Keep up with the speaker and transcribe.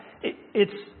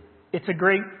It's a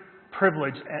great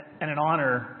privilege and an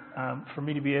honor for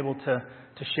me to be able to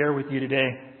share with you today.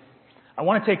 I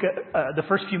want to take the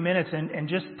first few minutes and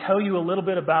just tell you a little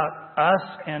bit about us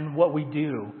and what we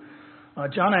do.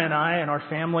 Jonna and I and our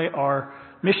family are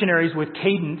missionaries with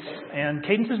Cadence, and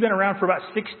Cadence has been around for about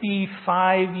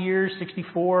 65 years,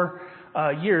 64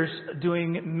 years,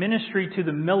 doing ministry to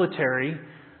the military,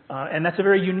 and that's a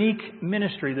very unique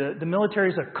ministry. The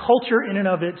military is a culture in and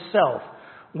of itself.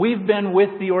 We've been with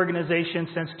the organization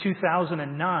since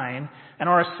 2009, and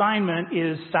our assignment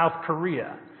is South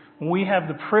Korea. We have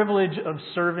the privilege of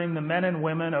serving the men and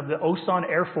women of the Osan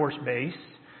Air Force Base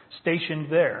stationed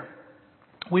there.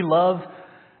 We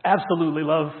absolutely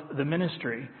love the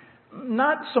ministry.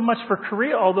 Not so much for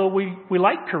Korea, although we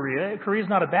like Korea. Korea is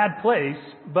not a bad place,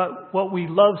 but what we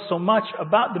love so much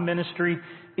about the ministry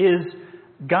is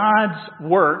God's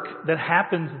work that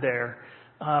happens there.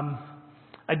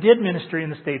 I did ministry in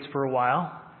the States for a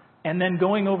while, and then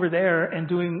going over there and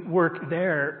doing work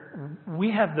there, we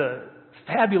have the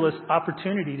fabulous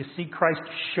opportunity to see Christ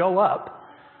show up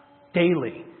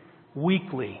daily,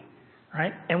 weekly,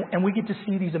 right? And we get to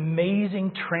see these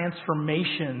amazing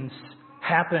transformations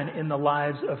happen in the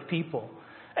lives of people.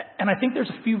 And I think there's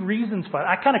a few reasons for it.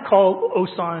 I kind of call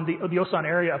Osan, the Osan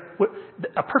area,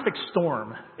 a perfect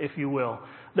storm, if you will.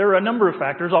 There are a number of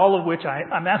factors, all of which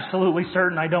I'm absolutely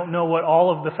certain I don't know what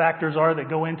all of the factors are that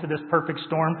go into this perfect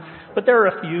storm, but there are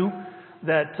a few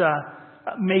that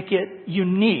make it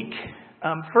unique.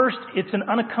 First, it's an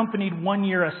unaccompanied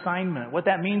one-year assignment. What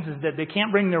that means is that they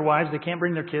can't bring their wives, they can't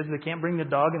bring their kids, they can't bring their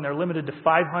dog, and they're limited to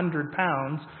 500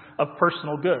 pounds of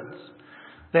personal goods.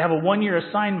 They have a one-year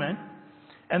assignment,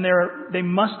 and they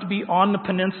must be on the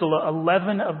peninsula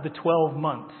 11 of the 12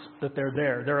 months that they're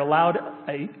there. They're allowed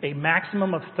a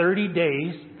maximum of 30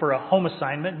 days for a home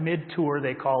assignment, mid-tour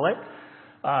they call it.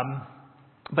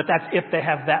 But that's if they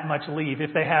have that much leave.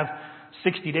 If they have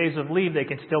 60 days of leave, they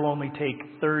can still only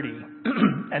take 30.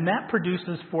 And that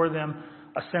produces for them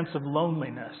a sense of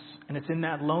loneliness. And it's in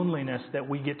that loneliness that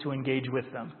we get to engage with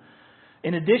them.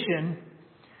 In addition,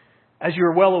 as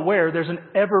you're well aware, there's an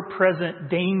ever-present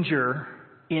danger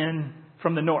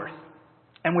from the north.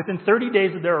 And within 30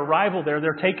 days of their arrival there,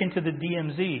 they're taken to the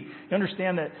DMZ. You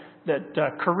understand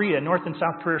that Korea, North and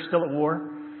South Korea, are still at war.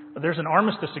 There's an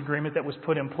armistice agreement that was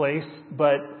put in place,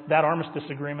 but that armistice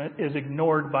agreement is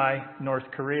ignored by North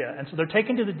Korea. And so they're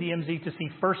taken to the DMZ to see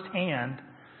firsthand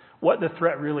what the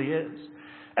threat really is.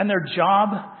 And their job,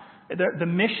 the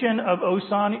mission of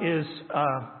Osan is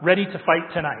ready to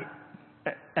fight tonight.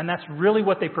 And that's really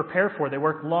what they prepare for. They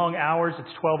work long hours. It's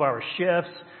 12-hour shifts.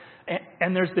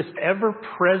 And there's this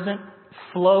ever-present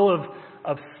flow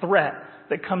of threat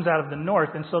that comes out of the north.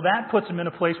 And so that puts them in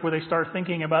a place where they start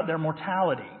thinking about their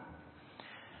mortality.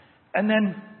 And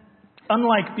then,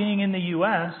 unlike being in the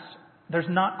U.S., there's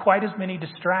not quite as many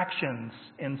distractions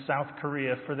in South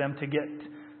Korea for them to get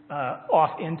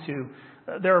off into.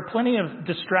 There are plenty of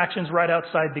distractions right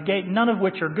outside the gate, none of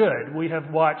which are good. We have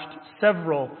watched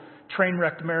several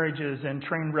train-wrecked marriages and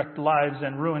train-wrecked lives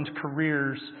and ruined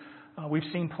careers. We've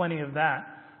seen plenty of that.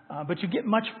 But you get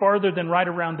much farther than right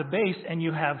around the base, and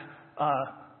you have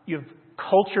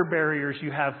culture barriers,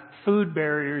 you have food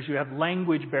barriers, you have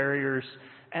language barriers,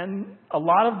 and a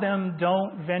lot of them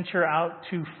don't venture out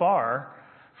too far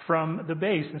from the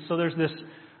base. And so there's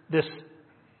this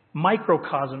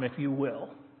microcosm, if you will.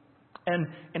 And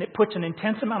it puts an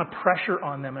intense amount of pressure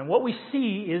on them. And what we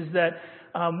see is that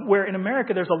where in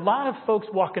America there's a lot of folks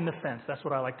walking the fence. That's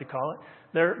what I like to call it.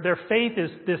 Their faith is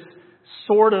this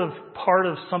sort of part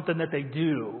of something that they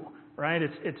do, right?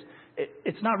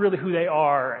 It's not really who they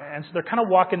are. And so they're kind of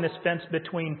walking this fence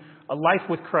between a life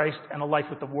with Christ and a life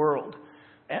with the world.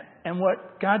 And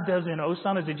what God does in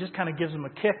Osan is He just kind of gives them a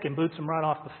kick and boots them right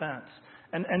off the fence.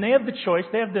 And they have the choice.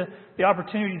 They have the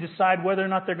opportunity to decide whether or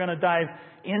not they're going to dive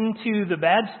into the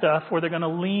bad stuff or they're going to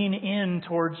lean in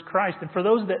towards Christ. And for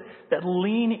those that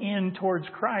lean in towards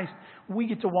Christ, we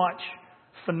get to watch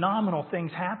phenomenal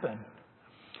things happen.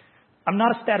 I'm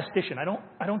not a statistician. I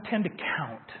don't tend to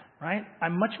count, right?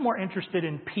 I'm much more interested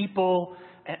in people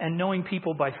and knowing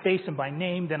people by face and by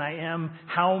name than I am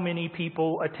how many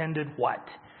people attended what.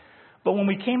 But when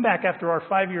we came back after our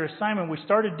 5-year assignment, we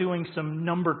started doing some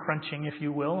number crunching, if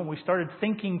you will, and we started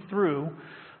thinking through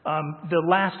the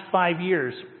last 5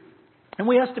 years. And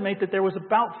we estimate that there was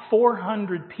about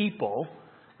 400 people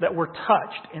that were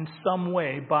touched in some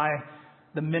way by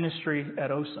the ministry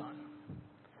at Osan.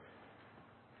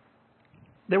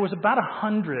 There was about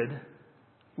 100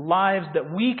 lives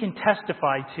that we can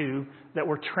testify to that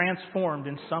were transformed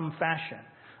in some fashion.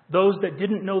 those that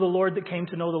didn't know the Lord that came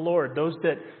to know the Lord, those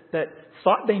that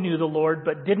thought they knew the Lord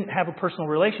but didn't have a personal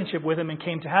relationship with Him and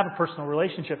came to have a personal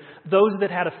relationship, those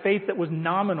that had a faith that was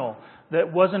nominal,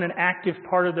 that wasn't an active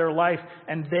part of their life,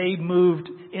 and they moved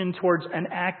in towards an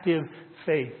active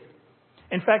faith.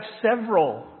 In fact,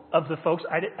 several of the folks,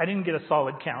 I didn't get a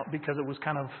solid count because it was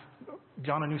kind of,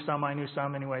 John knew some, I knew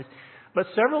some anyways, but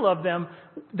several of them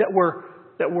that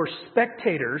were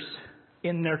spectators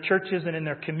in their churches and in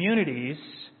their communities,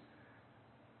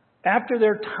 after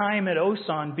their time at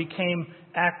OSON, became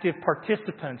active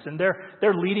participants, and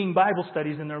they're leading Bible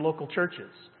studies in their local churches.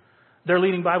 They're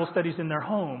leading Bible studies in their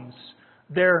homes.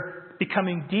 They're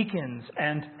becoming deacons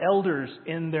and elders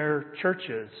in their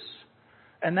churches.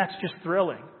 And that's just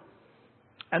thrilling.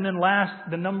 And then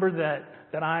last, the number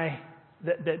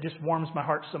that just warms my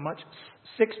heart so much,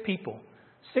 6 people.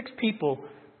 6 people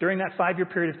during that 5-year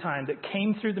period of time that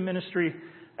came through the ministry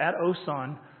at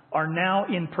OSON are now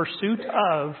in pursuit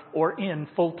of or in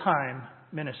full-time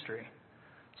ministry.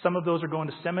 Some of those are going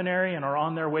to seminary and are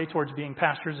on their way towards being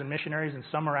pastors and missionaries, and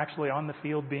some are actually on the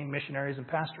field being missionaries and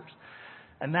pastors.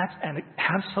 And that's an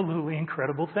absolutely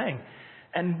incredible thing.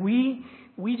 And we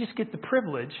just get the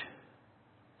privilege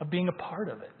of being a part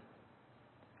of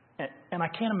it. And I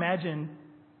can't imagine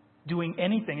doing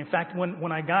anything. In fact,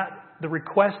 when I got the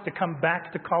request to come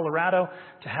back to Colorado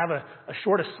to have a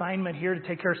short assignment here to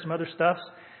take care of some other stuff,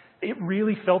 it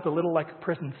really felt a little like a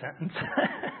prison sentence.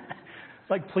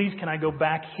 It's like, please, can I go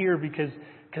back here because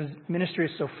ministry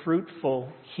is so fruitful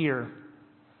here.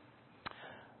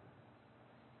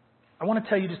 I want to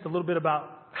tell you just a little bit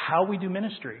about how we do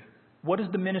ministry. What does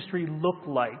the ministry look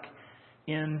like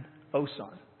in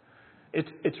OSON?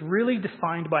 It's really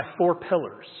defined by 4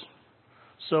 pillars.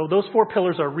 So those 4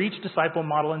 pillars are reach, disciple,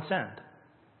 model, and send.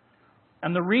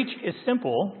 And the reach is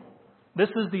simple. This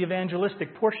is the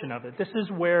evangelistic portion of it. This is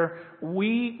where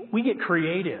we get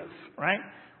creative, right?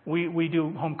 We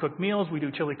do home-cooked meals. We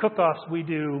do chili cook-offs. We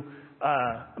do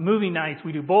movie nights.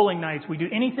 We do bowling nights. We do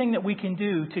anything that we can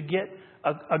do to get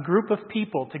a group of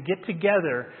people to get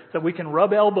together so we can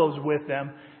rub elbows with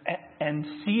them and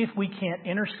see if we can't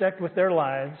intersect with their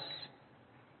lives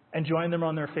and join them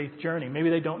on their faith journey. Maybe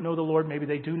they don't know the Lord. Maybe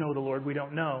they do know the Lord. We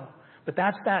don't know. But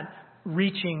that's that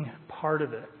reaching part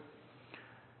of it.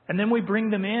 And then we bring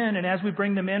them in, and as we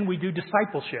bring them in, we do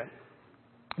discipleship.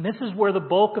 And this is where the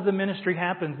bulk of the ministry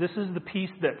happens. This is the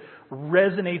piece that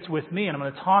resonates with me, and I'm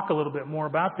going to talk a little bit more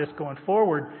about this going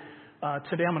forward.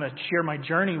 Today I'm going to share my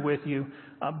journey with you.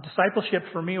 Discipleship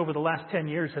for me over the last 10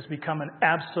 years has become an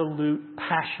absolute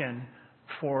passion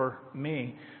for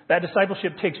me. That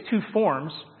discipleship takes 2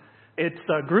 forms. It's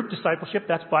group discipleship,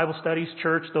 that's Bible studies,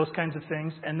 church, those kinds of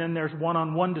things. And then there's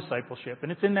one-on-one discipleship.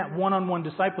 And it's in that one-on-one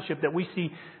discipleship that we see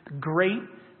great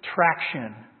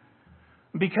traction.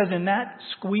 Because in that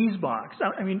squeeze box,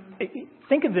 I mean,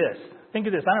 think of this. Think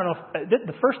of this. I don't know if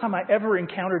the first time I ever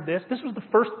encountered this was the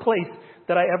first place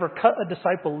that I ever cut a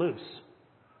disciple loose.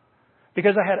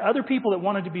 Because I had other people that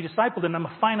wanted to be discipled, and I'm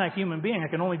a finite human being.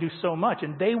 I can only do so much,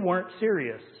 and they weren't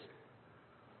serious.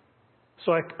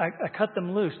 So I cut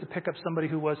them loose to pick up somebody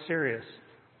who was serious.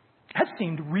 That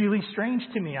seemed really strange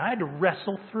to me. I had to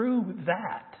wrestle through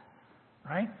that,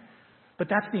 right? But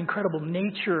that's the incredible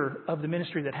nature of the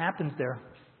ministry that happens there.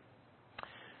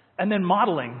 And then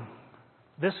modeling.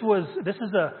 This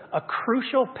is a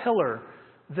crucial pillar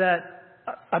that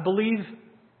I believe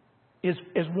is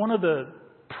one of the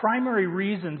primary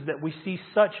reasons that we see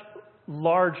such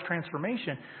large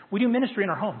transformation. We do ministry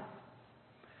in our home.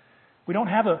 We don't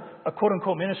have a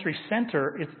quote-unquote ministry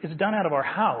center. It's done out of our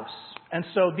house. And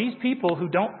so these people who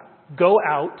don't go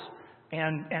out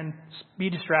and be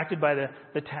distracted by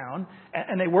the town,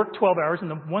 and they work 12 hours, and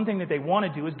the one thing that they want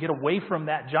to do is get away from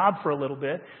that job for a little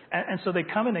bit, and so they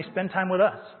come and they spend time with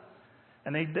us.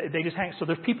 And they just hang. So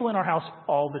there's people in our house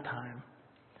all the time.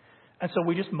 And so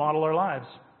we just model our lives.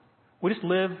 We just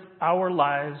live our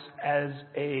lives as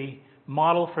a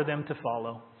model for them to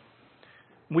follow.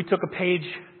 We took a page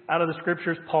out of the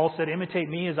scriptures. Paul said, imitate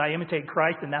me as I imitate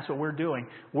Christ, and that's what we're doing.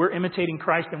 We're imitating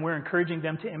Christ, and we're encouraging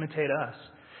them to imitate us.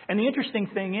 And the interesting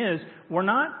thing is, we're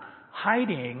not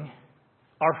hiding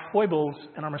our foibles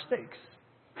and our mistakes,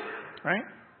 right?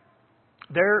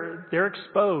 They're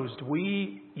exposed.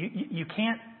 You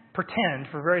can't pretend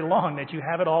for very long that you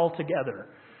have it all together,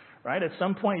 right? At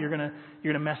some point, you're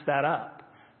gonna mess that up.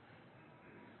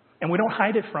 And we don't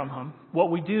hide it from them.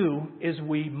 What we do is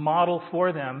we model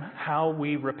for them how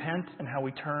we repent and how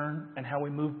we turn and how we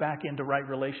move back into right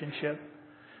relationship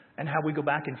and how we go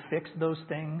back and fix those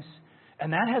things.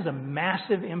 And that has a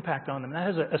massive impact on them. That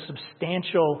has a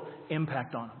substantial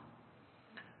impact on them.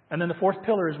 And then the 4th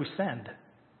pillar is we send,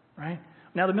 right?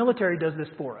 Now, the military does this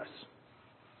for us.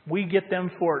 We get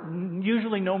them for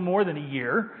usually no more than a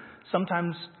year,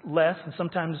 sometimes less, and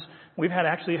sometimes we've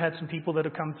actually had some people that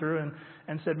have come through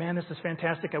and said, man, this is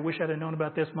fantastic. I wish I'd have known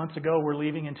about this months ago. We're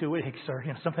leaving in 2 weeks, or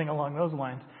something along those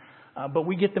lines. But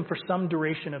we get them for some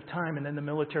duration of time, and then the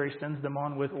military sends them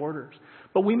on with orders.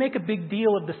 But we make a big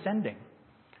deal of the sending.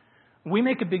 We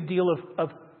make a big deal of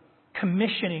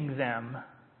commissioning them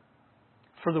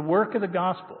for the work of the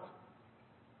gospel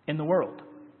in the world.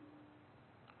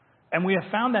 And we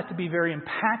have found that to be very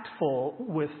impactful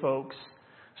with folks,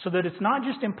 so that it's not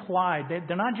just implied.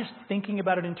 They're not just thinking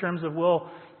about it in terms of, well,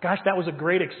 gosh, that was a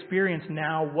great experience,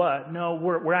 now what? No,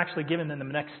 we're actually giving them the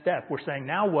next step. We're saying,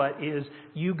 now what is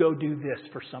you go do this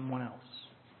for someone else.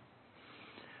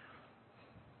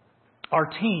 Our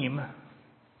team,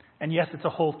 and yes, it's a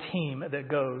whole team that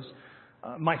goes.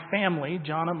 My family,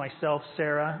 Jonna, myself,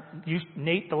 Sarah,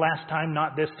 Nate the last time,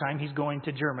 not this time. He's going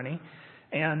to Germany.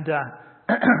 And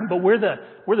but we're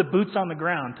the boots on the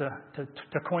ground,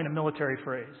 to coin a military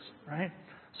phrase, right?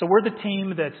 So we're the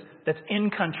team that's in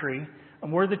country,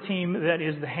 and we're the team that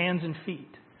is the hands and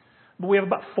feet. But we have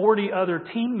about 40 other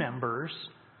team members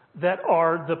that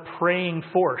are the praying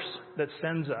force that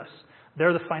sends us.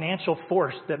 They're the financial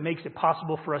force that makes it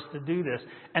possible for us to do this,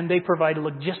 and they provide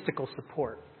logistical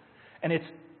support. And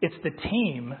it's the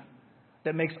team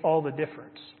that makes all the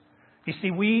difference. You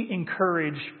see, we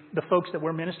encourage the folks that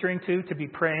we're ministering to be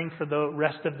praying for the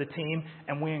rest of the team,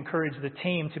 and we encourage the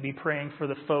team to be praying for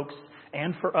the folks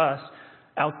and for us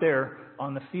out there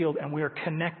on the field, and we are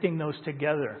connecting those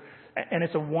together. And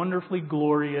it's a wonderfully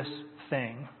glorious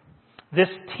thing. This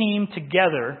team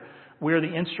together, we are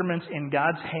the instruments in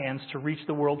God's hands to reach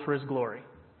the world for His glory.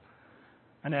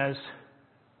 And as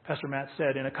Pastor Matt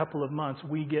said, in a couple of months,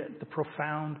 we get the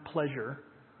profound pleasure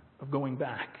of going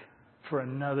back for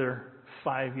another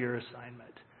 5-year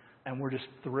assignment. And we're just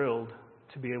thrilled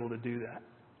to be able to do that.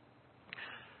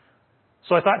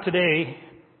 So I thought today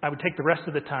I would take the rest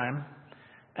of the time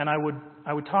and I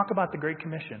would talk about the Great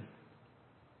Commission.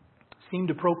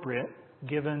 Seemed appropriate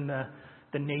given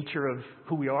the nature of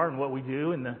who we are and what we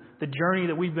do and the journey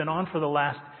that we've been on for the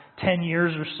last 10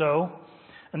 years or so.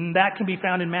 And that can be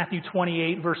found in Matthew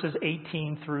 28, verses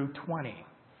 18 through 20.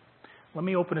 Let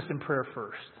me open us in prayer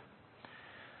first.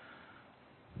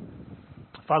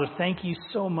 Father, thank you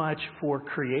so much for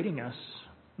creating us,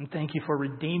 and thank you for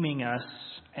redeeming us,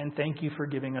 and thank you for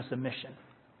giving us a mission.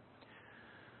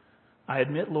 I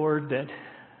admit, Lord, that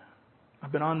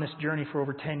I've been on this journey for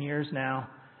over 10 years now,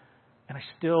 and I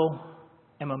still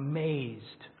am amazed.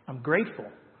 I'm grateful,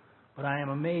 but I am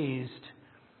amazed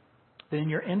that in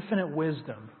your infinite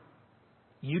wisdom,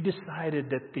 you decided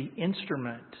that the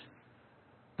instrument,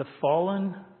 the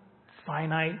fallen,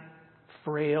 finite,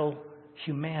 frail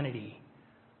humanity,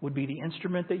 would be the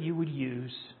instrument that you would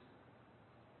use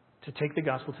to take the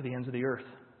gospel to the ends of the earth.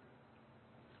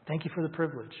 Thank you for the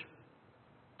privilege.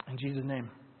 In Jesus' name,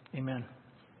 amen.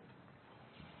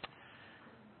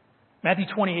 Matthew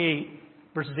 28,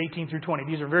 verses 18 through 20.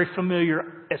 These are very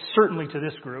familiar, certainly to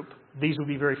this group. These will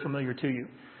be very familiar to you.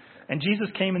 And Jesus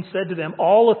came and said to them,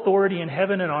 all authority in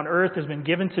heaven and on earth has been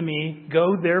given to me.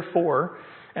 Go therefore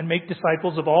and make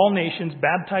disciples of all nations,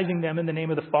 baptizing them in the name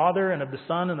of the Father and of the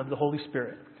Son and of the Holy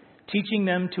Spirit, teaching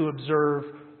them to observe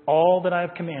all that I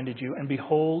have commanded you. And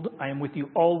behold, I am with you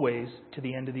always to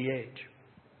the end of the age.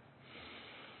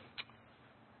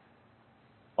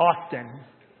 Often,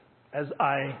 as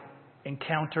I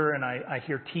encounter and I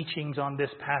hear teachings on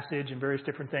this passage and various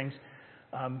different things,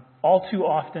 all too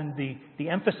often the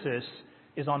emphasis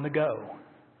is on the go.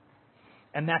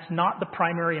 And that's not the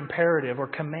primary imperative or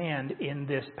command in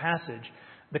this passage.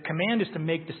 The command is to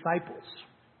make disciples.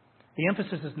 The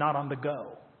emphasis is not on the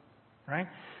go. Right?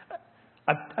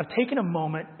 I've taken a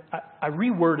moment, I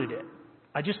reworded it.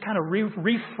 I just kind of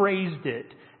rephrased it.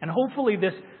 And hopefully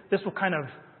this will kind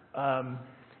of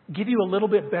give you a little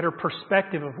bit better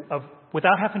perspective of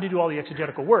without having to do all the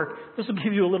exegetical work, this will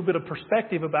give you a little bit of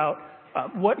perspective about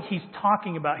what he's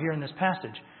talking about here in this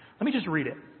passage. Let me just read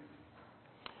it.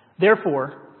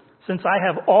 Therefore, since I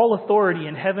have all authority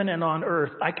in heaven and on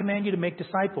earth, I command you to make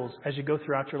disciples as you go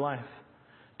throughout your life,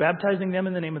 baptizing them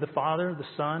in the name of the Father, the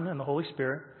Son, and the Holy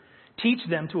Spirit. Teach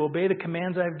them to obey the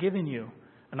commands I have given you,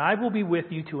 and I will be with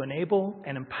you to enable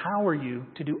and empower you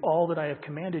to do all that I have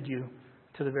commanded you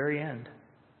to the very end.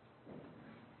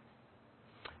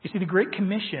 You see, the Great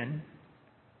Commission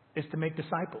is to make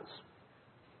disciples.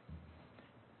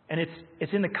 And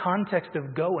it's in the context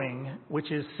of going, which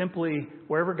is simply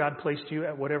wherever God placed you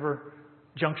at whatever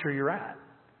juncture you're at.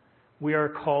 We are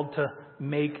called to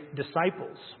make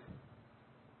disciples.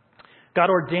 God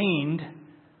ordained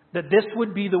that this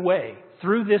would be the way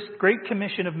through this great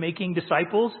commission of making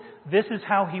disciples, this is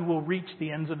how he will reach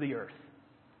the ends of the earth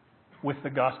with the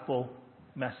gospel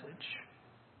message.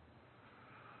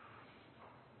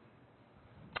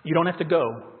 You don't have to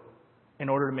go in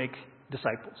order to make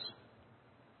disciples.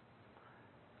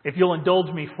 If you'll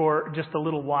indulge me for just a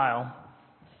little while,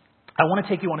 I want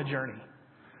to take you on a journey.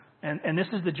 And this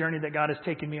is the journey that God has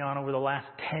taken me on over the last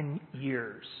 10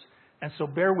 years. And so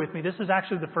bear with me. This is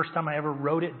actually the first time I ever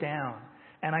wrote it down.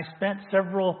 And I spent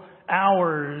several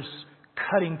hours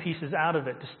cutting pieces out of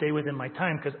it to stay within my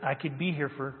time because I could be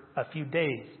here for a few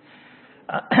days.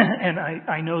 And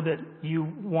I know that you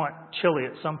want chili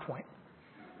at some point.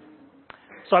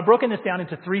 So I've broken this down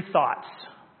into 3 thoughts.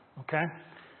 Okay?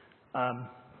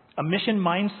 A mission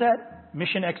mindset,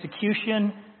 mission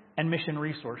execution, and mission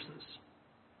resources.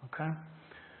 Okay?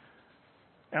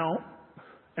 Now,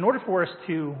 in order for us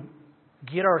to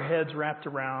get our heads wrapped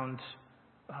around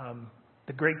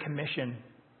the Great Commission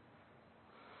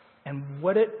and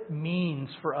what it means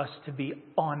for us to be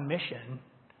on mission,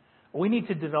 we need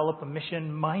to develop a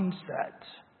mission mindset,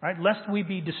 right? Lest we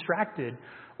be distracted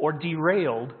or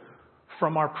derailed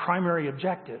from our primary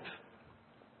objective.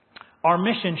 Our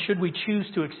mission, should we choose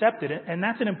to accept it, and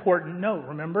that's an important note,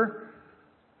 remember?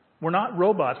 We're not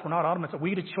robots, we're not automations.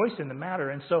 We get a choice in the matter,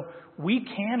 and so we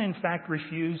can, in fact,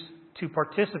 refuse to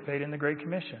participate in the Great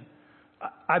Commission.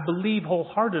 I believe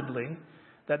wholeheartedly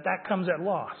that comes at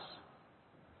loss.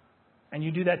 And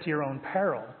you do that to your own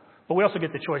peril. But we also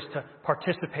get the choice to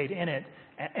participate in it.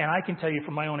 And I can tell you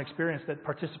from my own experience that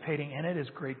participating in it is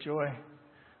great joy.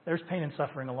 There's pain and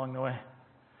suffering along the way.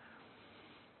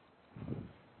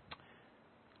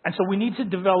 And so we need to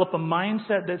develop a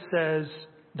mindset that says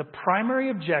the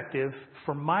primary objective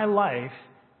for my life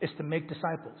is to make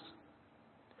disciples.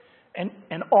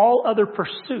 And all other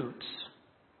pursuits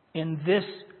in this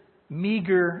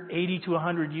meager 80 to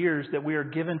 100 years that we are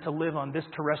given to live on this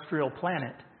terrestrial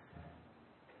planet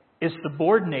is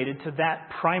subordinated to that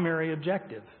primary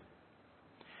objective.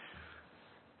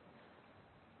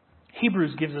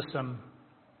 Hebrews gives us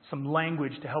some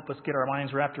language to help us get our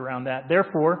minds wrapped around that.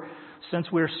 Therefore, since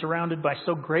we are surrounded by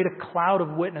so great a cloud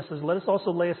of witnesses, let us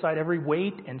also lay aside every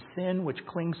weight and sin which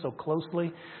clings so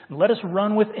closely, and let us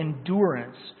run with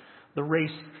endurance the race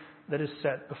that is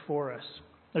set before us.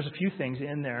 There's a few things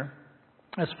in there.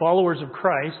 As followers of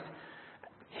Christ,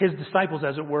 His disciples,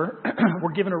 as it were,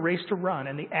 we're given a race to run.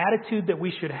 And the attitude that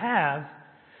we should have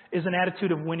is an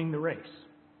attitude of winning the race.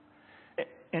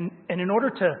 And in order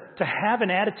to have an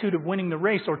attitude of winning the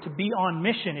race, or to be on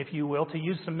mission, if you will, to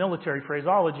use some military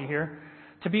phraseology here,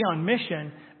 to be on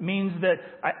mission means that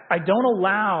I don't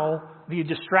allow the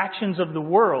distractions of the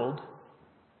world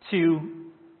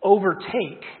to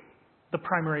overtake the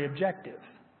primary objective.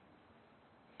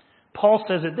 Paul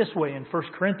says it this way in 1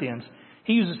 Corinthians.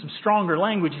 He uses some stronger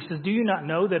language. He says, "Do you not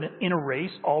know that in a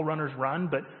race all runners run,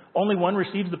 but only one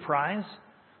receives the prize?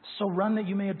 So run that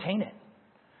you may obtain it.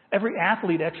 Every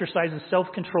athlete exercises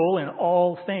self-control in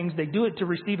all things. They do it to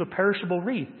receive a perishable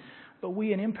wreath, but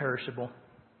we an imperishable.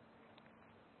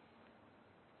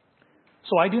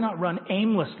 So I do not run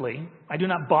aimlessly. I do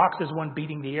not box as one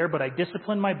beating the air, but I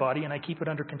discipline my body and I keep it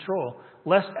under control,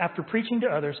 lest after preaching to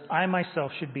others, I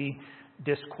myself should be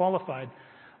disqualified."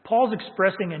 Paul's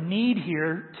expressing a need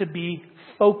here to be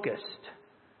focused.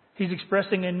 He's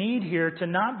expressing a need here to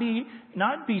not be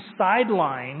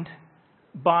sidelined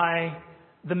by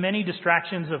the many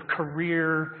distractions of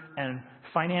career and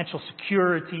financial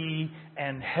security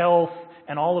and health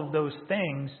and all of those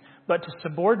things, but to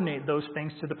subordinate those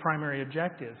things to the primary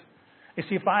objective. You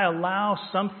see, if I allow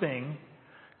something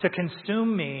to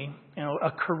consume me,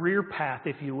 a career path,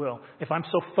 if you will, if I'm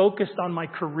so focused on my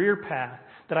career path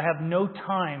that I have no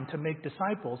time to make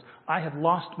disciples, I have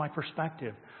lost my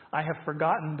perspective. I have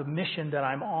forgotten the mission that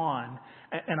I'm on,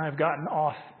 and I've gotten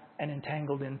off and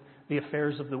entangled in the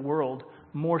affairs of the world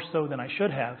more so than I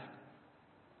should have.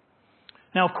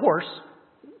 Now, of course,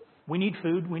 we need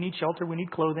food, we need shelter, we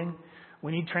need clothing,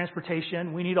 we need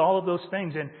transportation, we need all of those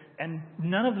things. And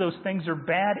none of those things are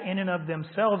bad in and of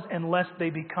themselves unless they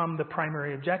become the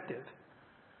primary objective.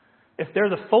 If they're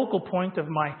the focal point of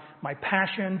my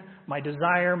passion, my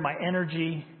desire, my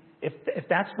energy, if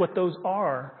that's what those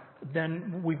are,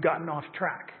 then we've gotten off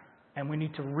track. And we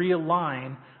need to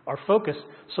realign our focus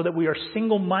so that we are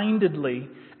single-mindedly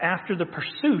after the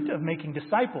pursuit of making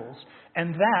disciples,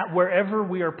 and that wherever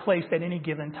we are placed at any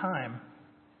given time.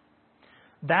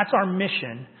 That's our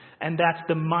mission, and that's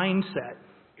the mindset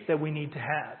that we need to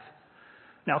have.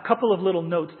 Now, a couple of little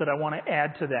notes that I want to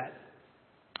add to that.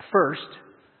 First,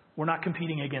 we're not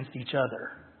competing against each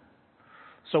other.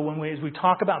 So as we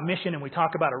talk about mission and we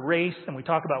talk about a race and we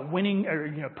talk about winning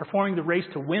or performing the race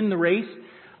to win the race,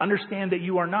 understand that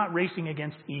you are not racing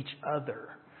against each other.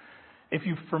 If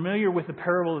you're familiar with the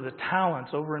parable of the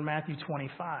talents over in Matthew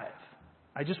 25,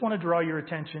 I just want to draw your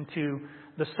attention to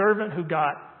the servant who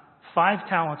got 5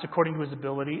 talents according to his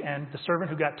ability and the servant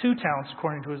who got 2 talents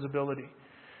according to his ability.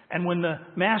 And when the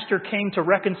master came to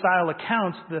reconcile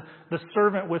accounts, the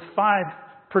servant with 5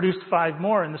 produced 5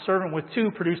 more, and the servant with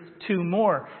 2 produced 2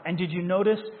 more. And did you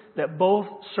notice that both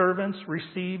servants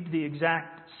received the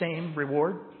exact same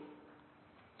reward?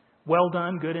 Well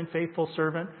done, good and faithful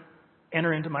servant.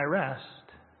 Enter into my rest.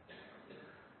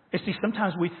 You see,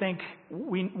 sometimes we think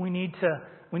we need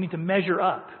to measure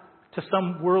up to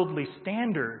some worldly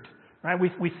standard. Right?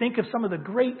 We think of some of the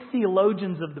great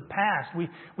theologians of the past.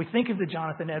 We think of the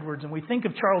Jonathan Edwards and we think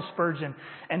of Charles Spurgeon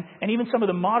and even some of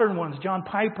the modern ones, John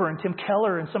Piper and Tim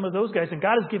Keller and some of those guys. And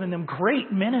God has given them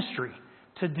great ministry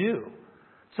to do.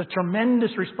 It's a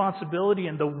tremendous responsibility,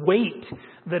 and the weight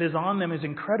that is on them is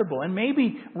incredible. And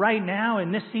maybe right now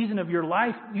in this season of your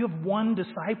life, you have one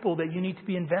disciple that you need to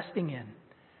be investing in.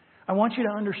 I want you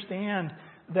to understand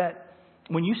that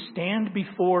when you stand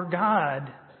before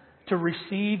God to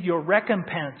receive your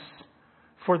recompense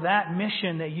for that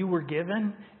mission that you were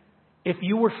given, if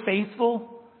you were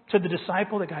faithful to the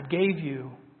disciple that God gave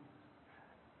you,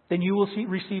 then you will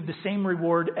receive the same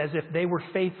reward as if they were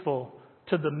faithful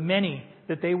to the many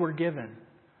that they were given.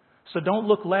 So don't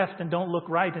look left and don't look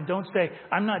right and don't say,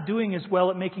 I'm not doing as well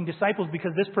at making disciples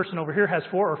because this person over here has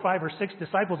 4 or 5 or 6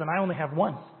 disciples and I only have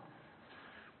 1.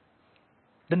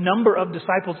 The number of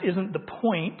disciples isn't the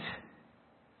point.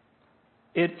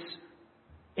 It's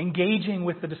engaging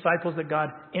with the disciples that God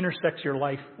intersects your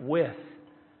life with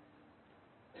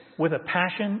a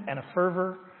passion and a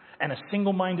fervor and a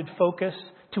single-minded focus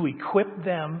to equip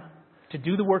them to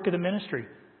do the work of the ministry,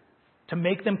 to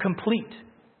make them complete.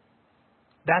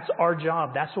 That's our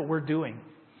job. That's what we're doing.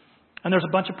 And there's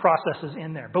a bunch of processes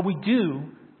in there. But we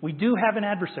do have an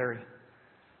adversary.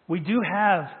 We do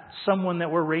have someone that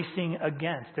we're racing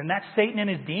against, and that's Satan and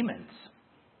his demons.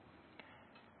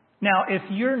 Now, if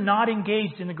you're not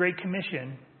engaged in the Great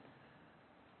Commission,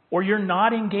 or you're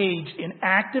not engaged in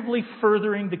actively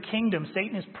furthering the kingdom,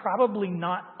 Satan is probably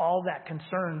not all that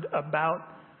concerned about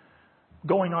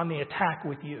going on the attack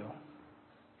with you.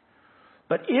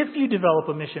 But if you develop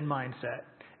a mission mindset,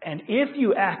 and if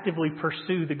you actively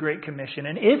pursue the Great Commission,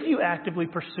 and if you actively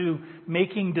pursue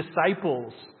making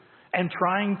disciples and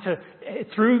trying to,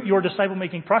 through your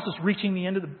disciple-making process, reaching the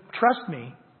end of trust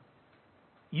me,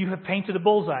 you have painted a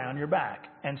bullseye on your back.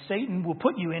 And Satan will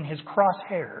put you in his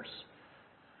crosshairs.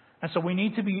 And so we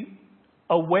need to be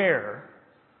aware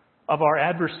of our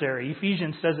adversary.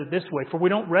 Ephesians says it this way: for we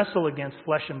don't wrestle against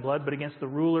flesh and blood, but against the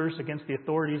rulers, against the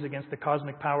authorities, against the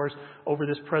cosmic powers over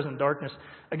this present darkness,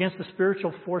 against the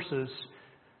spiritual forces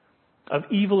of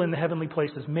evil in the heavenly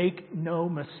places. Make no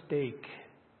mistake,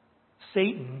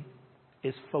 Satan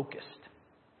is focused.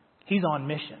 He's on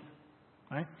mission.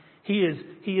 Right? He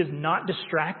is not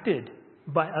distracted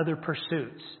by other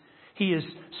pursuits. He is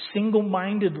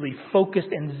single-mindedly focused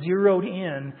and zeroed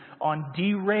in on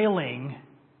derailing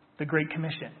the Great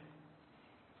Commission.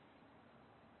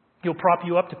 He'll prop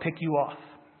you up to pick you off.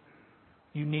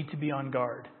 You need to be on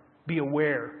guard. Be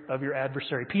aware of your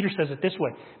adversary. Peter says it this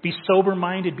way: be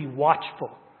sober-minded, be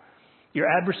watchful. Your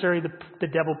adversary, the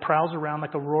devil, prowls around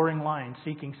like a roaring lion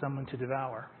seeking someone to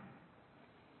devour.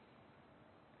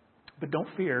 But don't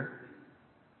fear.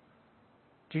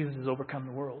 Jesus has overcome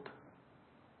the world.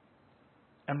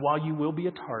 And while you will be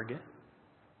a target,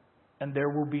 and there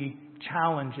will be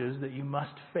challenges that you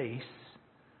must face,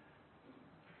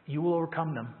 you will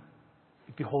overcome them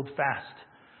if you hold fast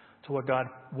to what God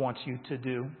wants you to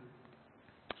do.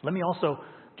 Let me also,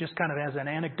 just kind of as an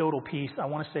anecdotal piece, I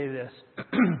want to say this.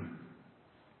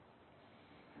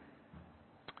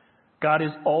 God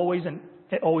is always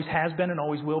has been and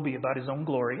always will be about His own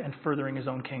glory and furthering His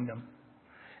own kingdom.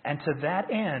 And to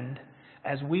that end,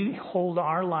 as we hold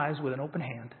our lives with an open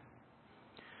hand,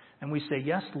 and we say,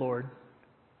 yes, Lord,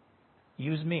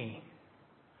 use me.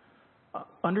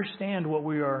 Understand what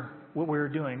we are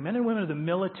doing. Men and women of the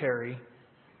military,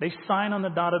 they sign on the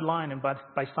dotted line, and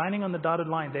by signing on the dotted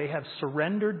line, they have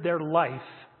surrendered their life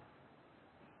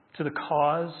to the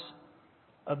cause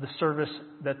of the service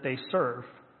that they serve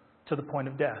to the point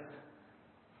of death.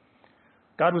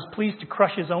 God was pleased to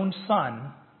crush His own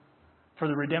Son for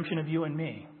the redemption of you and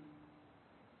me.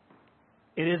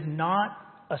 It is not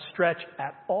a stretch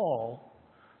at all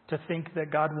to think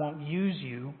that God won't use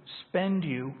you, spend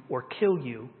you, or kill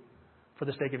you for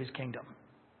the sake of His kingdom.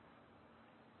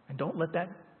 And don't let that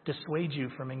dissuade you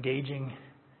from engaging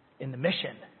in the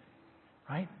mission,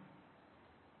 right?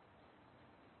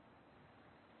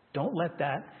 Don't let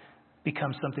that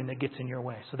become something that gets in your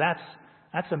way. So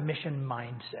that's a mission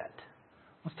mindset.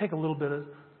 Let's take a little bit of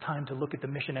time to look at the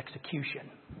mission execution.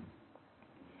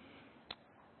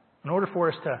 In order for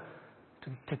us to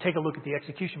take a look at the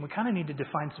execution, we kind of need to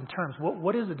define some terms.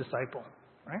 What is a disciple,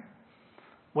 right?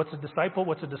 What's a disciple?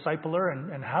 What's a discipler?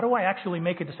 And how do I actually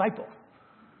make a disciple?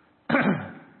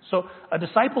 So a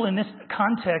disciple in this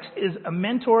context is a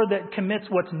mentor that commits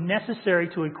what's necessary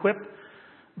to equip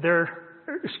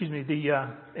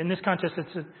in this context,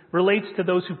 it relates to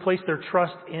those who place their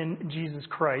trust in Jesus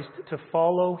Christ to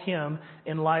follow Him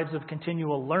in lives of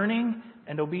continual learning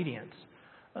and obedience.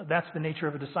 That's the nature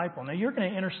of a disciple. Now, you're going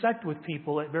to intersect with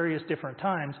people at various different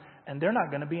times, and they're not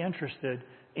going to be interested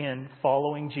in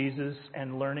following Jesus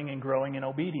and learning and growing in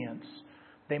obedience.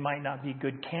 They might not be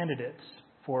good candidates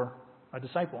for a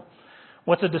disciple.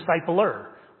 What's a discipler?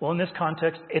 Well, in this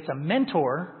context, it's a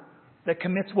mentor that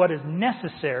commits what is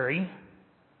necessary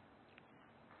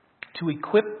to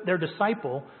equip their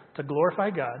disciple to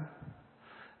glorify God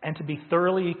and to be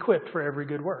thoroughly equipped for every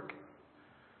good work.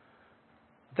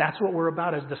 That's what we're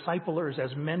about as disciplers, as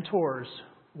mentors.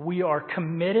 We are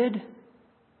committed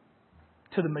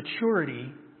to the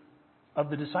maturity of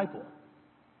the disciple.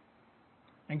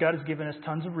 And God has given us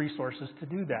tons of resources to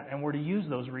do that, and we're to use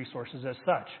those resources as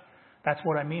such. That's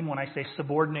what I mean when I say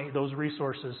subordinate those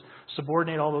resources,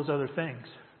 subordinate all those other things,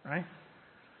 right?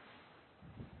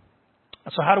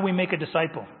 So how do we make a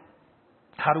disciple?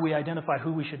 How do we identify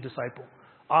who we should disciple?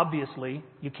 Obviously,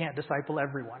 you can't disciple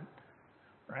everyone,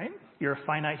 right? You're a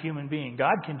finite human being.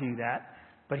 God can do that,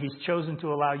 but He's chosen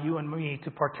to allow you and me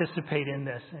to participate in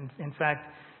this. And in fact,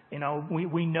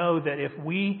 we know that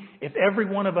if every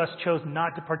one of us chose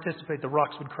not to participate, the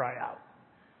rocks would cry out.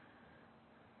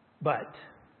 But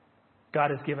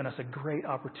God has given us a great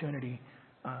opportunity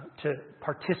to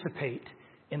participate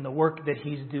in the work that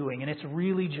He's doing. And it's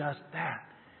really just that.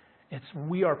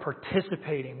 We are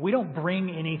participating. We don't bring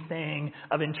anything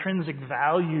of intrinsic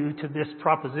value to this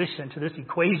proposition, to this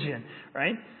equation,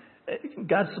 right?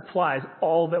 God supplies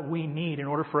all that we need in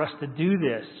order for us to do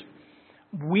this.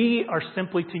 We are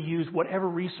simply to use whatever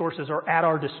resources are at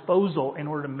our disposal in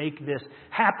order to make this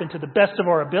happen to the best of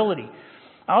our ability.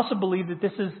 I also believe that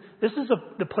this is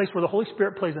the place where the Holy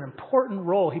Spirit plays an important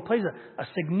role. He plays a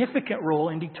significant role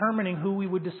in determining who we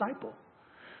would disciple.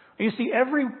 You see,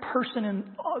 every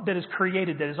person that is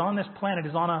created, that is on this planet,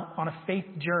 is on a faith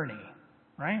journey,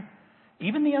 right?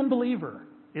 Even the unbeliever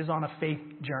is on a faith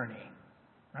journey,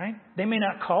 right? They may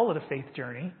not call it a faith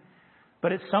journey,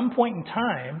 but at some point in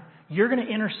time, you're going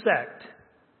to intersect.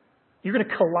 You're going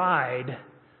to collide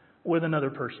with another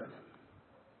person.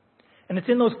 And it's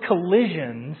in those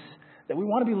collisions that we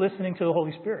want to be listening to the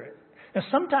Holy Spirit. Now,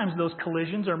 sometimes those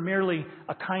collisions are merely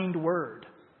a kind word,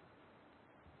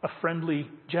 a friendly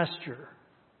gesture,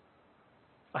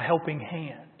 a helping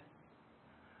hand.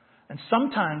 And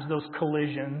sometimes those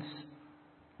collisions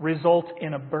result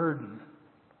in a burden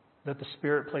that the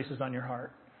Spirit places on your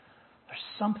heart. There's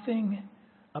something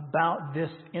about this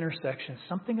intersection,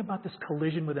 something about this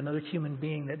collision with another human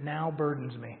being that now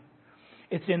burdens me.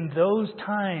 It's in those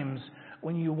times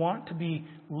when you want to be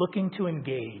looking to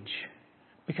engage,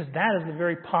 because that is the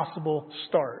very possible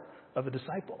start of a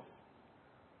disciple.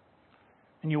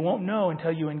 And you won't know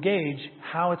until you engage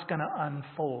how it's going to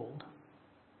unfold.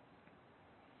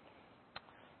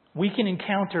 We can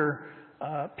encounter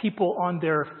people on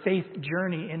their faith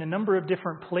journey in a number of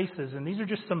different places. And these are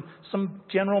just some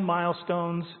general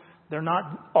milestones. They're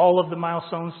not all of the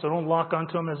milestones, so don't lock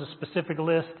onto them as a specific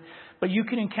list. But you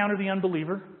can encounter the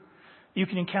unbeliever. You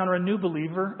can encounter a new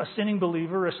believer, a sinning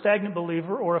believer, a stagnant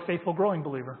believer, or a faithful growing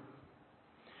believer.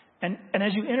 And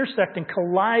as you intersect and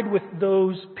collide with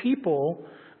those people,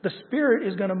 the Spirit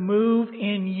is going to move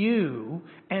in you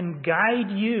and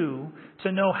guide you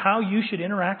to know how you should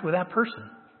interact with that person.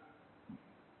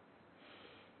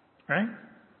 Right?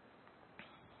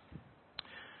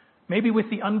 Maybe with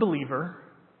the unbeliever,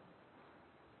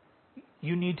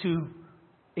 you need to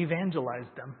evangelize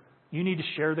them. You need to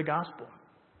share the gospel.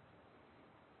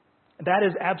 That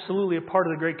is absolutely a part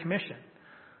of the Great Commission.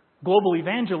 Global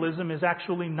evangelism is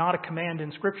actually not a command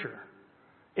in Scripture.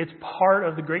 It's part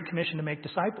of the Great Commission to make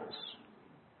disciples.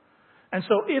 And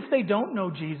so if they don't know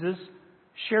Jesus,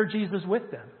 share Jesus with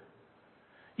them.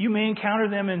 You may encounter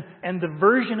them and the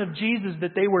version of Jesus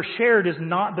that they were shared is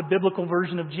not the biblical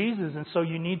version of Jesus. And so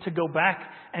you need to go back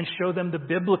and show them the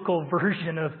biblical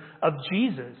version of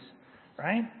Jesus.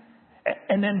 Right?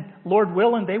 And then, Lord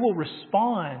willing, they will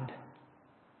respond.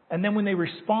 And then when they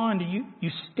respond, you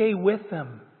stay with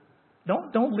them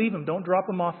Don't leave them. Don't drop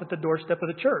them off at the doorstep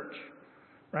of the church,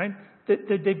 right?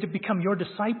 They become your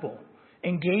disciple.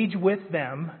 Engage with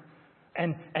them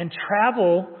and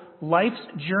travel life's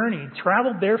journey,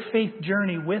 travel their faith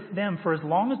journey with them for as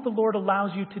long as the Lord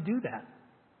allows you to do that.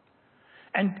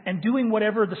 And doing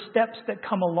whatever the steps that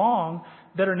come along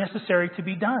that are necessary to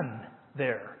be done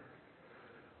there,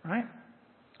 right?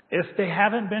 If they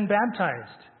haven't been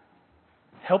baptized,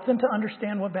 help them to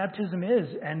understand what baptism is,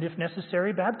 and if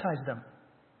necessary, baptize them.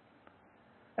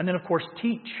 And then, of course,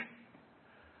 teach.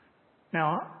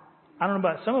 Now, I don't know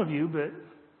about some of you, but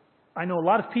I know a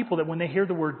lot of people that when they hear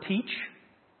the word teach,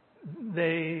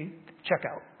 they check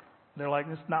out. They're like,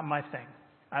 "It's not my thing.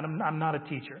 I'm not a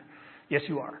teacher." Yes,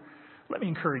 you are. Let me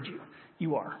encourage you.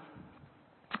 You are.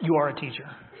 You are a teacher.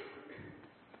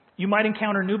 You might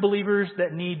encounter new believers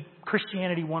that need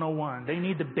Christianity 101. They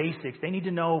need the basics. They need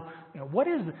to know, what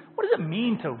does it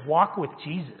mean to walk with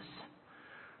Jesus?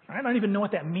 I don't even know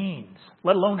what that means,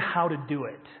 let alone how to do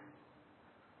it.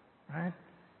 Right?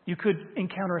 You could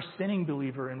encounter a sinning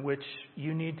believer in which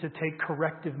you need to take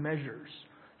corrective measures.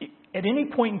 At any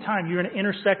point in time, you're going to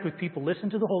intersect with people. Listen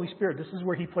to the Holy Spirit. This is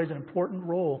where He plays an important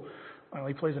role. Well,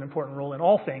 He plays an important role in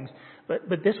all things, but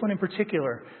this one in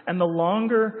particular. And the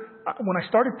longer, when I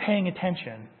started paying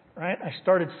attention, right, I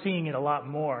started seeing it a lot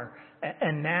more.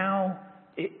 And now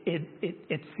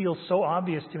it feels so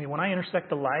obvious to me. When I intersect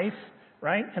the life,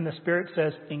 right, and the Spirit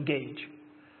says, engage,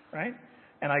 right?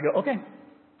 And I go, okay,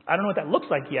 I don't know what that looks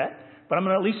like yet, but I'm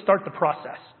going to at least start the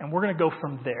process. And we're going to go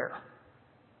from there.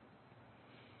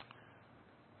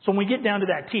 So when we get down to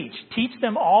that teach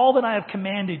them all that I have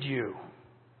commanded you.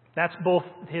 That's both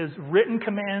His written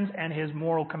commands and His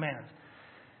moral commands.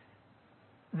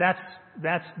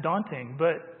 That's daunting.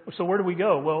 But so where do we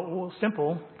go? Well,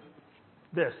 simple.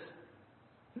 This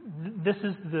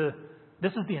is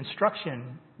the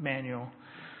instruction manual,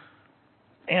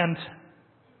 and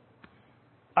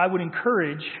I would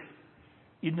encourage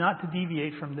you not to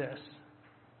deviate from this.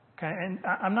 Okay, and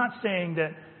I'm not saying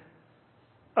that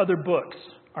other books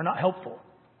are not helpful,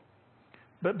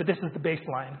 but this is the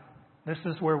baseline. This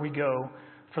is where we go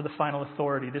for the final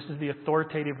authority. This is the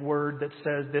authoritative word that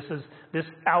says this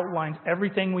outlines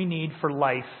everything we need for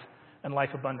life and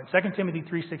life abundant. 2 Timothy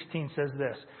 3:16 says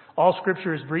this: all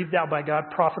Scripture is breathed out by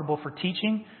God, profitable for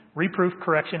teaching, reproof,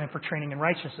 correction, and for training in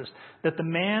righteousness, that the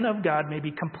man of God may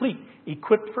be complete,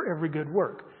 equipped for every good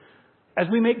work. As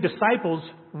we make disciples,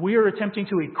 we are attempting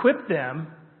to equip them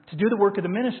to do the work of the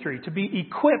ministry, to be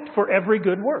equipped for every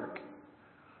good work.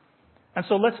 And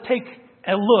so let's take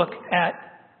a look at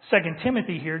 2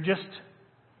 Timothy here just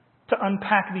to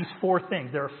unpack these four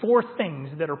things. There are four things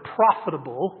that are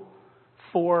profitable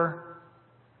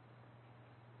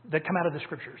that come out of the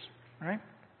Scriptures. Right?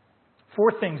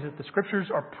 Four things that the Scriptures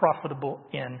are profitable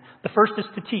in. The first is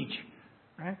to teach.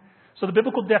 Right? So the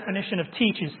biblical definition of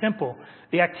teach is simple: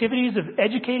 the activities of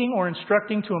educating or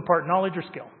instructing to impart knowledge or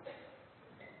skill.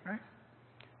 Right?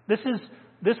 This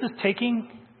is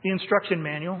taking the instruction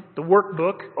manual, the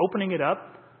workbook, opening it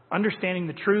up, understanding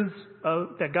the truths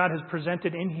that God has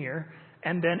presented in here,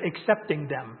 and then accepting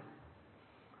them.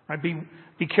 Right?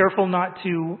 Be careful not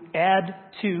to add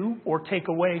to or take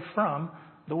away from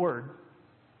the Word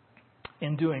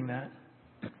in doing that.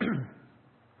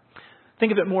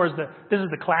 Think of it more as this is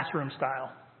the classroom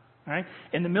style. Right?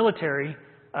 In the military,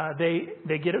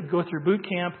 they go through boot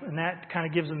camp, and that kind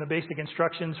of gives them the basic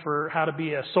instructions for how to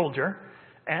be a soldier.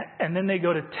 And then they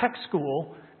go to tech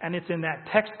school, and it's in that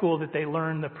tech school that they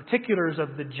learn the particulars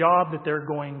of the job that they're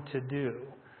going to do.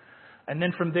 And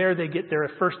then from there, they get their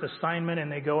first assignment,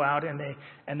 and they go out and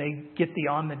they get the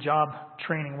on-the-job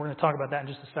training. We're going to talk about that in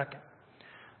just a second.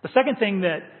 The second thing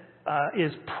that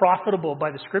is profitable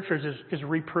by the Scriptures is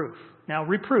reproof. Now,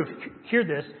 reproof, hear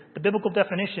this, the biblical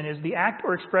definition is the act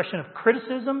or expression of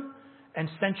criticism and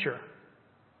censure.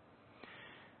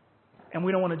 And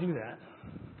we don't want to do that.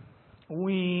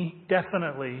 We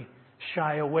definitely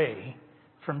shy away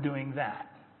from doing that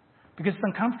because it's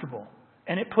uncomfortable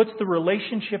and it puts the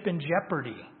relationship in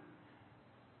jeopardy.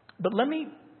 But let me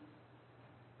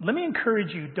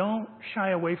encourage you, don't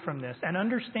shy away from this and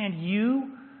understand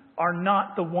you are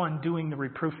not the one doing the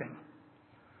reproofing.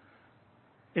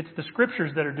 It's the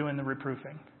Scriptures that are doing the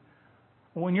reproofing.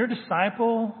 When your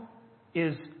disciple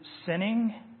is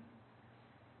sinning,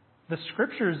 the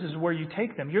Scriptures is where you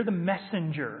take them. You're the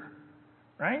messenger.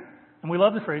 Right? And we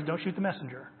love the phrase, don't shoot the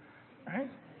messenger. Right?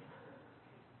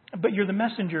 But you're the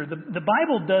messenger. The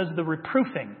Bible does the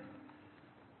reproofing.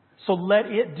 So let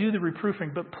it do the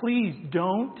reproofing. But please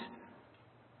don't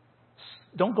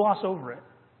gloss over it.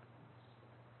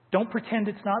 Don't pretend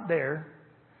it's not there.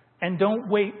 And don't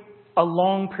wait a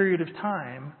long period of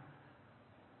time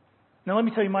Now, let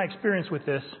me tell you my experience with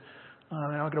this. And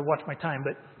I'm going to watch my time,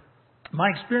 but my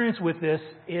experience with this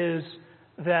is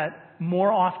that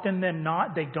more often than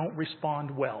not, they don't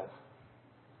respond well.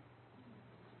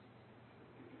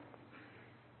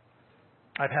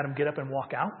 I've had them get up and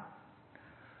walk out.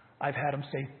 I've had them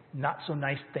say not so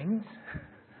nice things.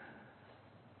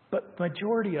 But the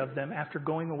majority of them, after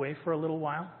going away for a little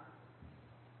while,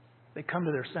 they come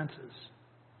to their senses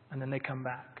and then they come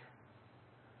back.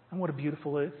 And what a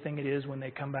beautiful thing it is when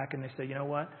they come back and they say, you know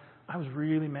what? I was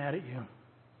really mad at you.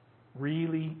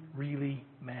 Really, really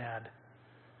mad.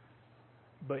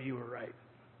 But you were right.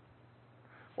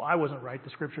 Well, I wasn't right. The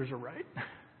scriptures are right.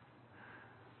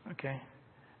 Okay?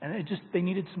 And they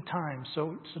needed some time.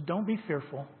 So don't be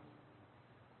fearful.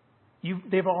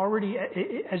 They've already,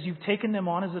 as you've taken them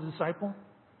on as a disciple,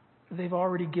 they've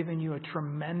already given you a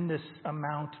tremendous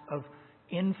amount of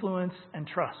influence and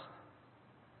trust.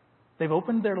 They've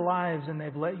opened their lives and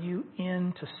they've let you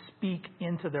in to speak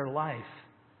into their life.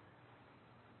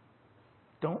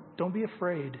 Don't be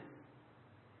afraid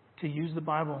to use the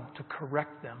Bible to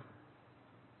correct them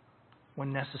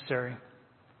when necessary,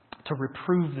 to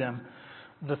reprove them.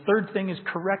 The third thing is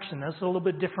correction. That's a little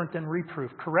bit different than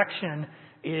reproof. Correction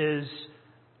is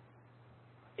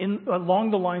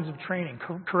along the lines of training.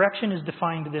 Correction is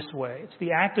defined this way. It's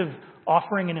the act of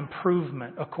offering an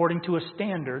improvement according to a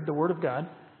standard, the Word of God,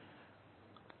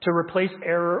 to replace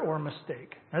error or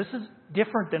mistake. Now, this is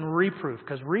different than reproof,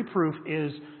 because reproof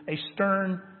is a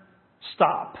stern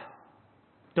stop.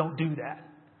 Don't do that.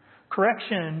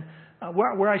 Correction,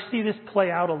 where I see this play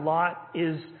out a lot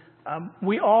is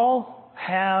we all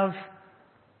have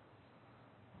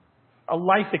a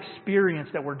life experience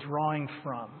that we're drawing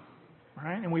from,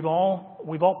 right? And we've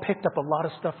all picked up a lot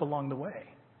of stuff along the way,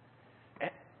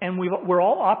 and we're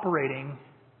all operating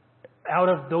out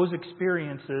of those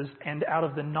experiences and out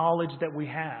of the knowledge that we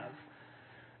have.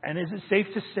 And is it safe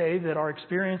to say that our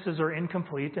experiences are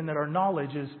incomplete and that our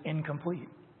knowledge is incomplete?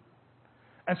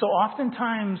 And so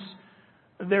oftentimes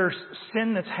there's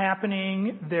sin that's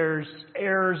happening, there's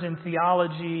errors in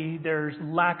theology, there's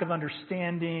lack of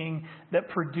understanding that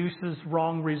produces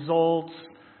wrong results.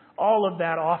 All of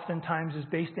that oftentimes is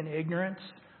based in ignorance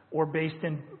or based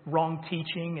in wrong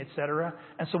teaching, etc.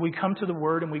 And so we come to the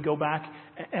Word and we go back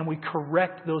and we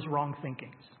correct those wrong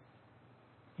thinkings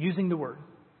using the Word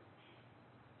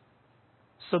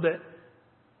so that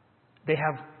they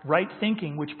have right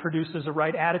thinking, which produces a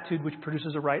right attitude, which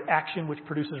produces a right action, which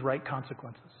produces right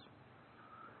consequences.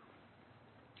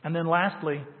 And then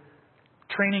lastly,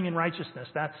 training in righteousness.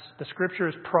 That's the Scripture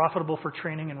is profitable for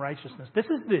training in righteousness. This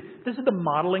is the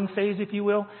modeling phase, if you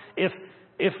will. If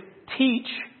teach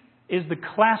is the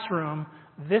classroom,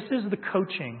 this is the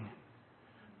coaching.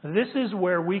 This is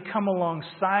where we come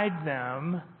alongside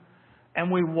them and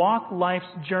we walk life's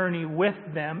journey with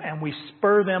them and we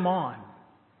spur them on.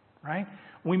 Right?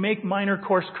 We make minor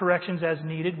course corrections as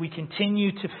needed. We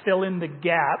continue to fill in the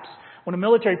gaps. When a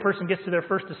military person gets to their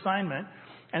first assignment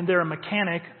and they're a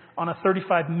mechanic on a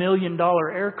 $35 million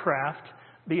aircraft,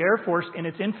 the Air Force, in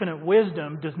its infinite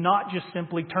wisdom, does not just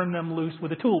simply turn them loose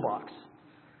with a toolbox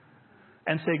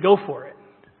and say, go for it.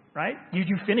 Right? You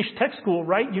finished tech school,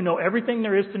 right? You know everything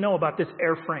there is to know about this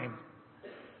airframe.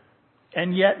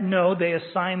 And yet, no, they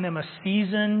assign them a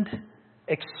seasoned,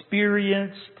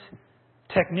 experienced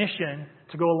technician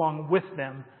to go along with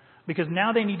them, because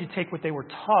now they need to take what they were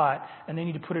taught and they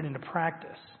need to put it into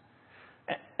practice.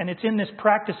 And it's in this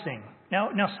practicing. Now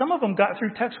some of them got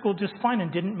through tech school just fine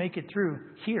and didn't make it through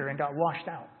here and got washed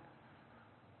out.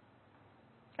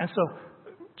 And so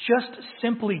just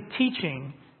simply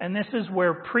teaching, and this is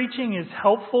where preaching is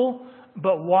helpful,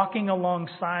 but walking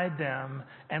alongside them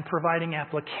and providing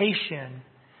application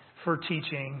for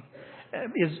teaching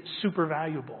is super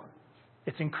valuable.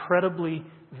 It's incredibly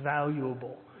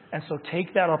valuable. And so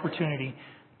take that opportunity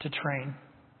to train.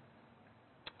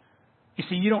 You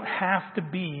see, you don't have to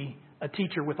be a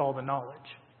teacher with all the knowledge,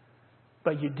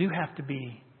 but you do have to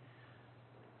be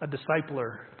a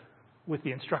discipler with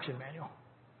the instruction manual.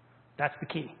 That's the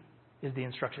key, is the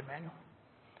instruction manual.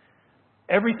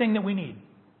 Everything that we need.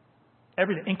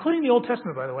 Everything, including the Old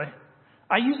Testament, by the way.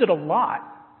 I use it a lot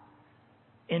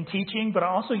in teaching, but I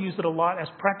also use it a lot as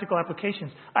practical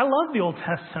applications. I love the Old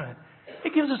Testament.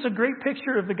 It gives us a great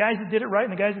picture of the guys that did it right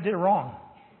and the guys that did it wrong.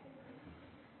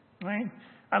 Right?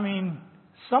 I mean,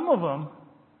 some of them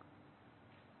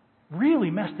really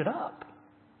messed it up.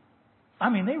 I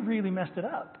mean, they really messed it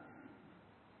up.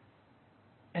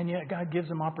 And yet God gives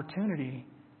them opportunity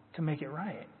to make it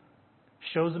right.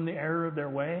 Shows them the error of their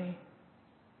way.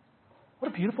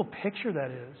 What a beautiful picture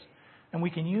that is. And we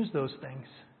can use those things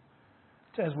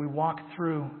as we walk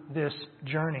through this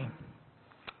journey.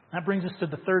 That brings us to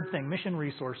the third thing, mission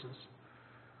resources.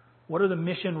 What are the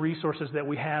mission resources that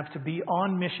we have to be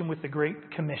on mission with the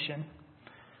Great Commission?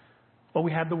 Well,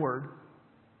 we have the Word.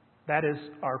 That is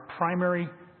our primary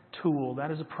tool.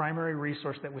 That is a primary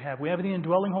resource that we have. We have the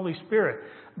indwelling Holy Spirit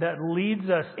that leads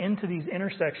us into these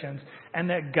intersections and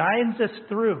that guides us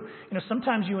through. You know,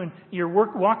 sometimes you're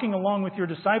walking along with your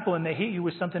disciple and they hit you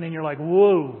with something and you're like,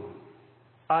 whoa,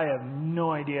 I have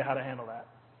no idea how to handle that.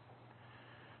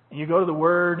 And you go to the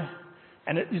Word,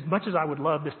 and as much as I would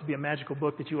love this to be a magical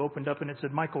book that you opened up and it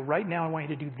said, Michael, right now I want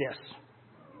you to do this.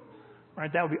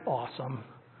 Right? That would be awesome.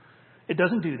 It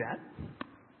doesn't do that.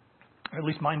 Or at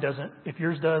least mine doesn't. If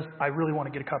yours does, I really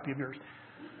want to get a copy of yours.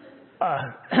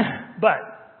 But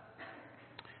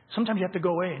sometimes you have to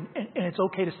go away, and it's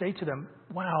okay to say to them,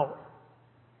 wow,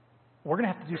 we're going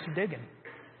to have to do some digging.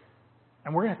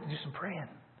 And we're going to have to do some praying.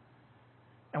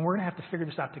 And we're going to have to figure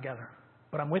this out together.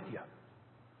 But I'm with you.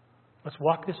 Let's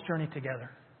walk this journey together.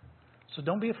 So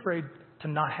don't be afraid to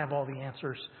not have all the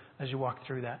answers as you walk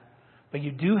through that. But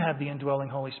you do have the indwelling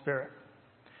Holy Spirit.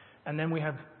 And then we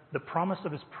have the promise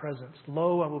of His presence.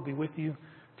 Lo, I will be with you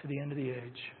to the end of the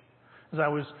age. As I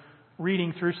was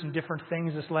reading through some different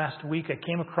things this last week, I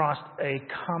came across a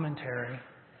commentary.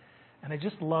 And I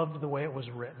just loved the way it was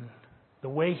written. The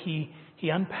way he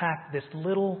unpacked this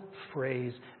little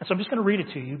phrase. And so I'm just going to read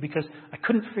it to you because I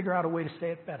couldn't figure out a way to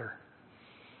say it better.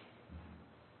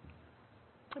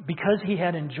 Because He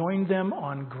had enjoined them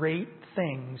on great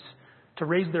things to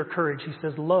raise their courage, He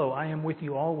says, Lo, I am with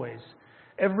you always.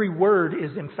 Every word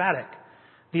is emphatic.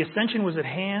 The ascension was at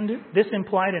hand. This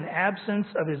implied an absence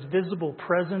of His visible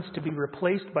presence to be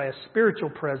replaced by a spiritual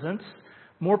presence,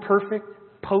 more perfect,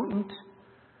 potent,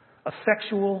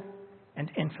 effectual, and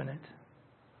infinite.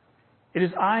 It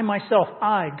is I myself,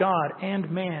 I, God and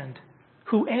man,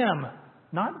 who am,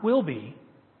 not will be,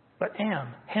 but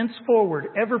am, henceforward,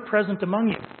 ever present among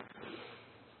you,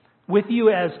 with you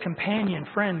as companion,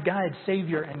 friend, guide,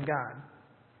 Savior, and God.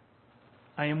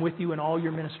 I am with you in all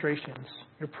your ministrations,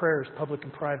 your prayers, public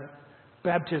and private,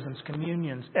 baptisms,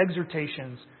 communions,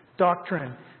 exhortations,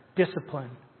 doctrine, discipline,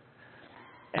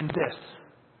 and this,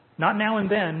 not now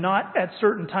and then, not at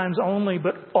certain times only,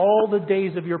 but all the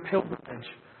days of your pilgrimage,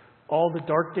 all the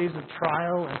dark days of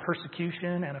trial and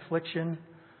persecution and affliction,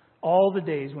 all the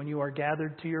days when you are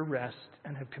gathered to your rest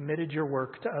and have committed your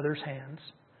work to others' hands.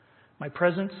 My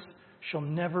presence shall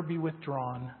never be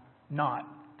withdrawn, not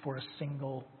for a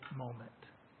single moment.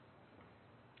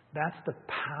 That's the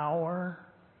power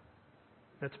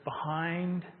that's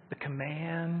behind the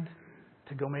command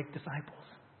to go make disciples.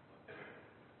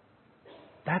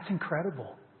 That's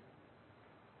incredible.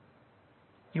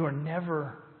 You are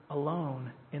never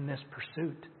alone in this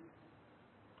pursuit.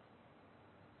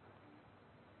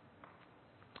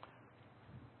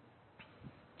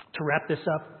 To wrap this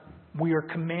up, we are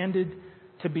commanded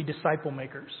to be disciple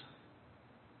makers.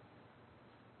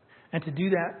 And to do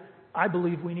that, I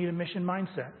believe we need a mission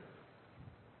mindset.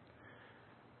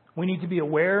 We need to be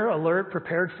aware, alert,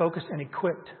 prepared, focused, and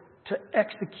equipped to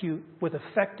execute with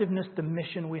effectiveness the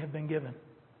mission we have been given.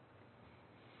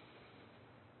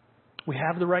 We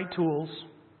have the right tools.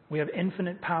 We have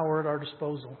infinite power at our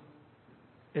disposal.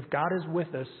 If God is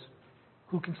with us,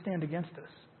 who can stand against us?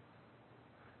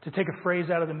 To take a phrase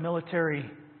out of the military,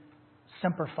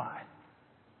 Semper Fi,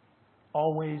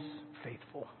 always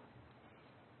faithful.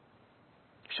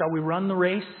 Shall we run the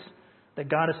race that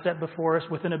God has set before us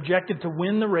with an objective to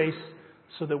win the race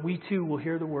so that we too will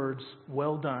hear the words,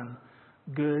 well done,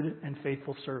 good and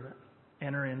faithful servant.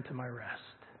 Enter into my rest.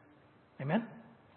 Amen?